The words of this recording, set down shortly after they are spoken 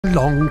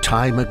Long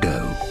time ago,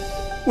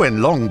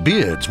 when long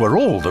beards were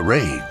all the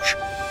rage,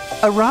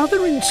 a rather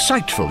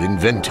insightful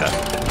inventor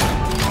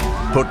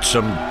put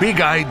some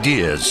big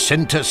ideas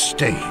center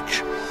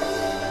stage.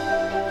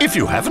 If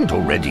you haven't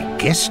already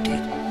guessed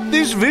it,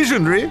 this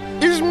visionary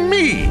is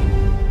me.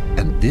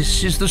 And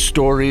this is the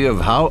story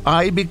of how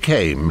I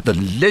became the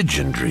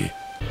legendary.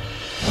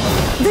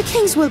 The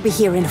Kings will be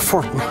here in a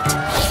fortnight.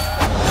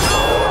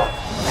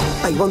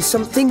 I want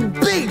something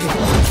big!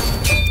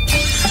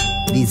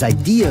 These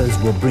ideas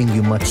will bring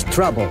you much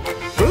trouble.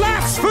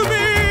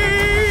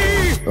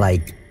 Blasphemy!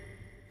 Like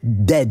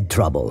dead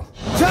trouble.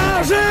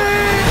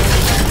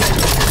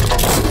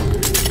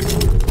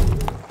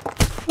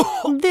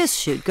 This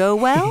should go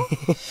well.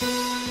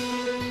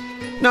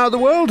 Now, the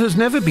world has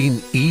never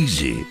been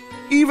easy,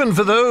 even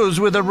for those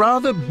with a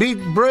rather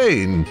big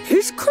brain.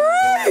 He's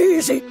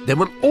crazy! There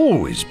will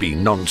always be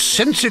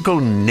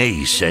nonsensical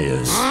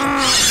naysayers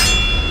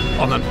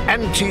on an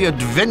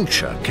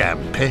anti-adventure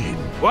campaign.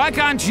 Why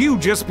can't you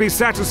just be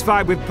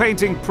satisfied with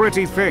painting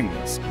pretty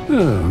things?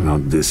 Oh,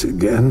 not this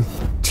again.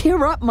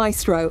 Cheer up,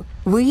 Maestro.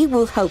 We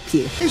will help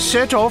you. I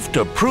set off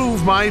to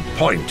prove my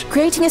point,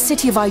 Creating a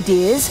city of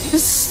ideas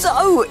is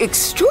so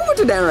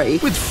extraordinary.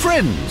 with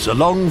friends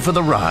along for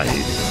the ride,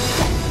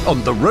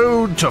 on the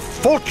road to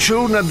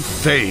fortune and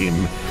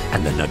fame,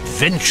 and an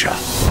adventure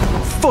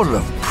full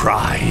of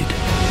pride.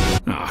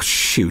 Oh,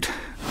 shoot.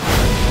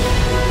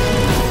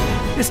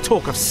 This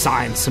talk of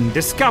science and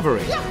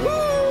discovery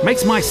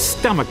makes my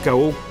stomach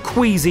go all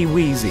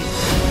queasy-wheezy.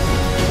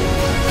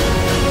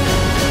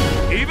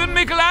 Even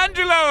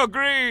Michelangelo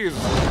agrees!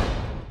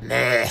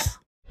 Meh.